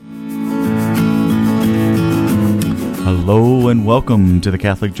and welcome to the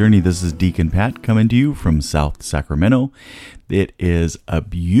Catholic Journey. This is Deacon Pat coming to you from South Sacramento. It is a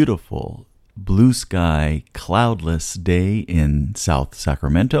beautiful blue sky, cloudless day in South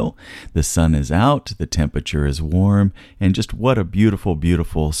Sacramento. The sun is out, the temperature is warm, and just what a beautiful,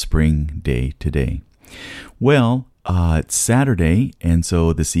 beautiful spring day today. Well, it's Saturday, and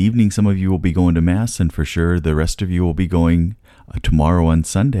so this evening some of you will be going to Mass, and for sure the rest of you will be going tomorrow on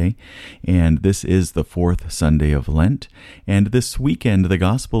Sunday, and this is the fourth Sunday of Lent, and this weekend the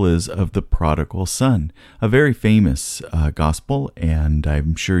gospel is of the Prodigal Son, a very famous gospel, and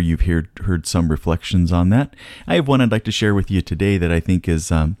I'm sure you've heard some reflections on that. I have one I'd like to share with you today that I think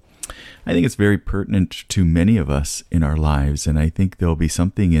it's very pertinent to many of us in our lives, and I think there'll be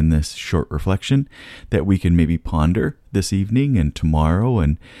something in this short reflection that we can maybe ponder this evening and tomorrow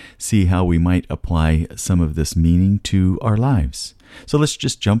and see how we might apply some of this meaning to our lives. So let's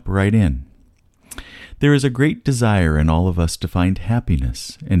just jump right in. There is a great desire in all of us to find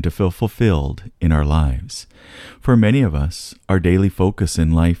happiness and to feel fulfilled in our lives. For many of us, our daily focus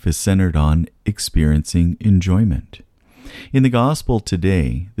in life is centered on experiencing enjoyment. In the gospel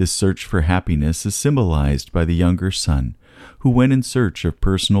today, this search for happiness is symbolized by the younger son, who went in search of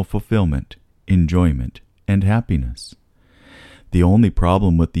personal fulfillment, enjoyment, and happiness. The only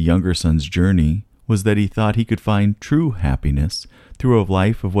problem with the younger son's journey was that he thought he could find true happiness through a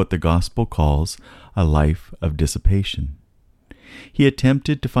life of what the gospel calls a life of dissipation. He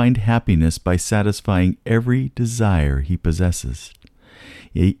attempted to find happiness by satisfying every desire he possesses.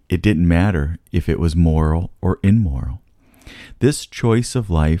 It didn't matter if it was moral or immoral. This choice of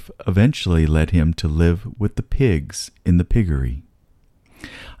life eventually led him to live with the pigs in the piggery.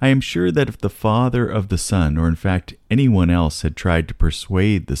 I am sure that if the father of the son, or in fact anyone else, had tried to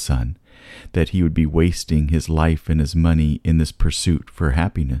persuade the son that he would be wasting his life and his money in this pursuit for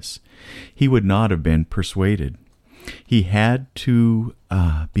happiness, he would not have been persuaded. He had to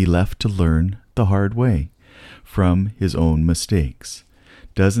be left to learn the hard way from his own mistakes.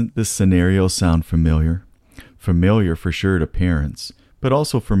 Doesn't this scenario sound familiar? Familiar for sure to parents, but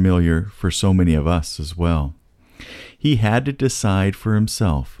also familiar for so many of us as well. He had to decide for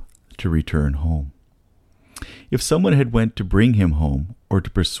himself to return home. If someone had went to bring him home or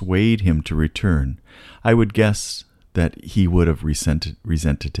to persuade him to return, I would guess that he would have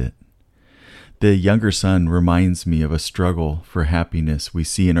resented it. The younger son reminds me of a struggle for happiness we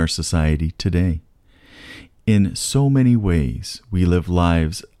see in our society today. In so many ways, we live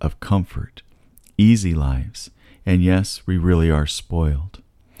lives of comfort, easy lives, and yes, we really are spoiled.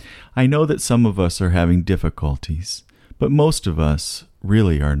 I know that some of us are having difficulties, but most of us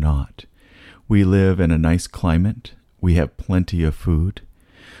really are not. We live in a nice climate, we have plenty of food,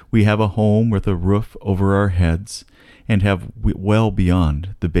 we have a home with a roof over our heads, and have well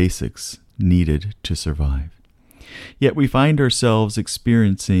beyond the basics needed to survive. Yet we find ourselves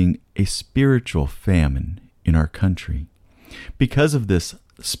experiencing a spiritual famine in our country. Because of this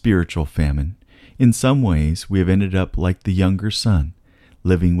spiritual famine, in some ways, we have ended up like the younger son,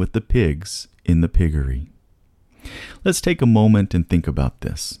 living with the pigs in the piggery. Let's take a moment and think about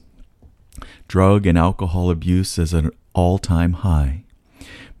this. Drug and alcohol abuse is at an all-time high.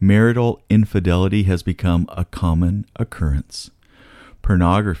 Marital infidelity has become a common occurrence.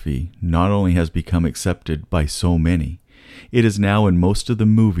 Pornography not only has become accepted by so many, it is now in most of the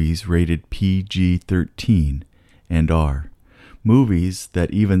movies rated PG-13 and R. Movies that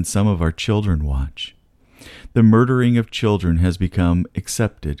even some of our children watch. The murdering of children has become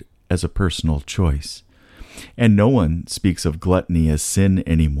accepted as a personal choice. And no one speaks of gluttony as sin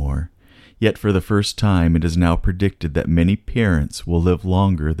anymore. Yet for the first time it is now predicted that many parents will live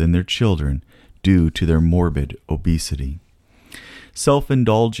longer than their children due to their morbid obesity.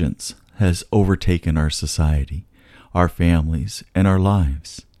 Self-indulgence has overtaken our society, our families, and our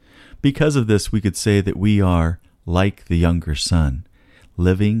lives. Because of this, we could say that we are like the younger son,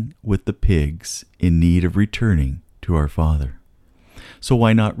 living with the pigs in need of returning to our Father. So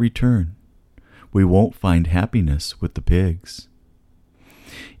why not return? We won't find happiness with the pigs.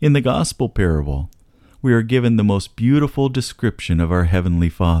 In the gospel parable, we are given the most beautiful description of our Heavenly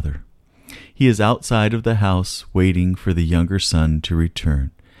Father. He is outside of the house waiting for the younger son to return,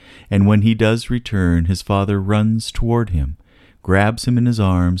 and when he does return, his father runs toward him, grabs him in his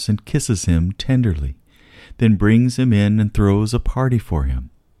arms, and kisses him tenderly, then brings him in and throws a party for him.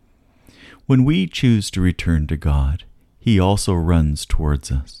 When we choose to return to God, He also runs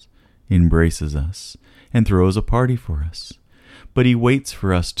towards us, embraces us, and throws a party for us. But He waits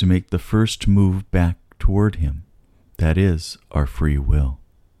for us to make the first move back toward Him. That is our free will.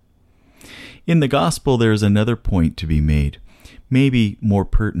 In the gospel, there is another point to be made, maybe more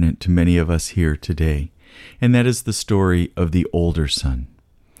pertinent to many of us here today, and that is the story of the older son.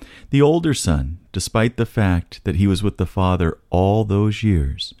 The older son, despite the fact that he was with the father all those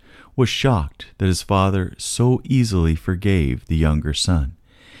years, was shocked that his father so easily forgave the younger son,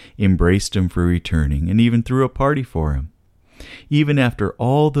 embraced him for returning, and even threw a party for him. Even after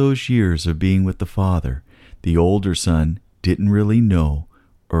all those years of being with the father, the older son didn't really know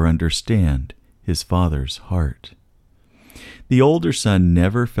or understand his father's heart. The older son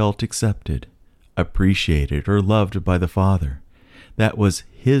never felt accepted, appreciated, or loved by the father. That was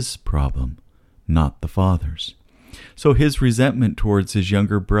his problem, not the father's. So his resentment towards his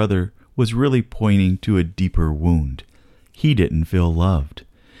younger brother was really pointing to a deeper wound. He didn't feel loved.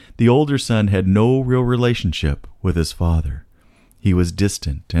 The older son had no real relationship with his father. He was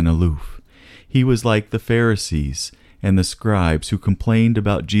distant and aloof. He was like the Pharisees and the scribes who complained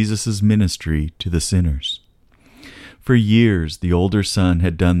about Jesus' ministry to the sinners. For years, the older son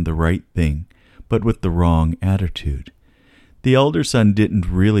had done the right thing, but with the wrong attitude. The elder son didn't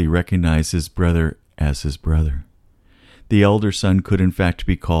really recognize his brother as his brother. The elder son could in fact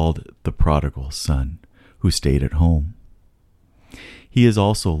be called the prodigal son, who stayed at home. He is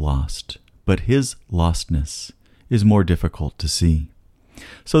also lost, but his lostness is more difficult to see.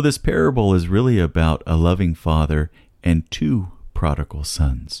 So this parable is really about a loving father and two prodigal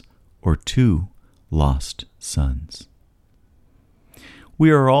sons, or two lost sons. We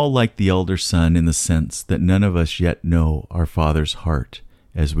are all like the elder son in the sense that none of us yet know our Father's heart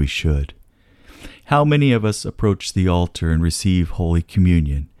as we should. How many of us approach the altar and receive Holy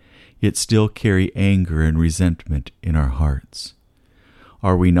Communion, yet still carry anger and resentment in our hearts?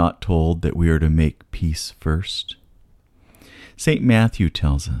 Are we not told that we are to make peace first? St. Matthew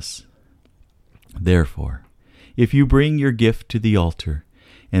tells us, "Therefore, if you bring your gift to the altar,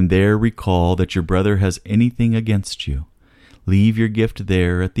 and there recall that your brother has anything against you, leave your gift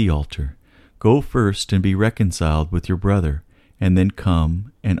there at the altar. Go first and be reconciled with your brother, and then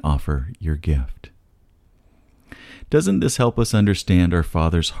come and offer your gift." Doesn't this help us understand our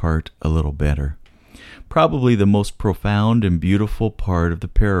Father's heart a little better? Probably the most profound and beautiful part of the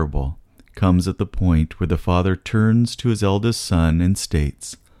parable comes at the point where the father turns to his eldest son and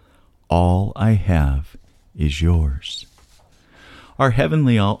states, "All I have is yours." Our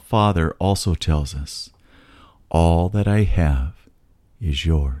Heavenly Father also tells us, "All that I have is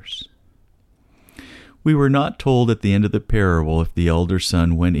yours." We were not told at the end of the parable if the elder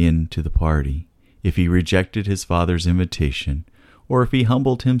son went in to the party, if he rejected his father's invitation, or if he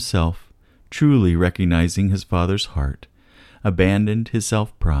humbled himself, truly recognizing his father's heart, abandoned his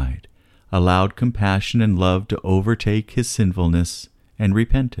self-pride, allowed compassion and love to overtake his sinfulness, and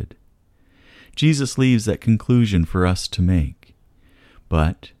repented. Jesus leaves that conclusion for us to make.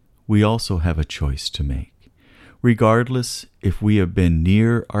 But we also have a choice to make. Regardless if we have been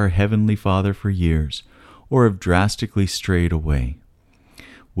near our Heavenly Father for years or have drastically strayed away,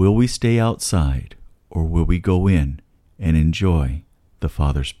 will we stay outside or will we go in and enjoy the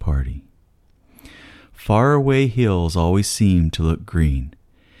Father's party? Faraway hills always seem to look green.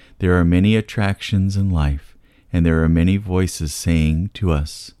 There are many attractions in life, and there are many voices saying to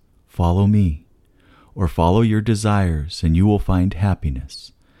us, "Follow me," or "Follow your desires and you will find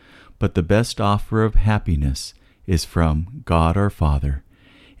happiness." But the best offer of happiness is from God our Father,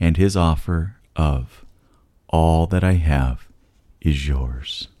 and his offer of, "All that I have is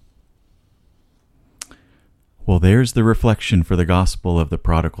yours." Well, there's the reflection for the gospel of the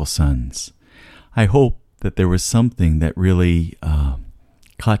prodigal sons. I hope that there was something that really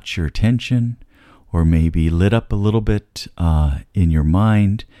caught your attention, or maybe lit up a little bit in your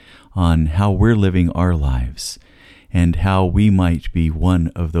mind on how we're living our lives and how we might be one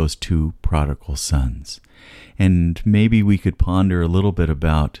of those two prodigal sons. And maybe we could ponder a little bit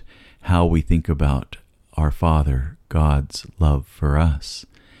about how we think about our Father, God's love for us.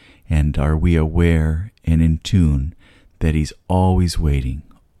 And are we aware and in tune that he's always waiting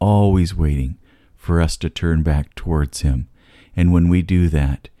for us to turn back towards him? And when we do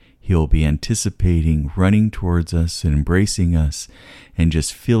that, he'll be anticipating running towards us and embracing us and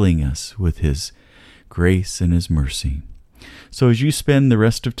just filling us with his grace and his mercy. So as you spend the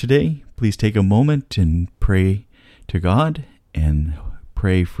rest of today, please take a moment and pray to God and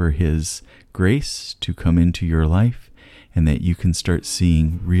pray for his grace to come into your life, and that you can start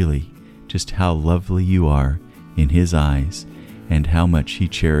seeing really just how lovely you are in his eyes and how much he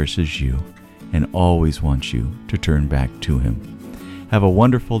cherishes you and always wants you to turn back to him. Have a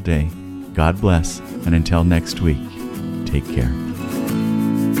wonderful day. God bless, and until next week, take care.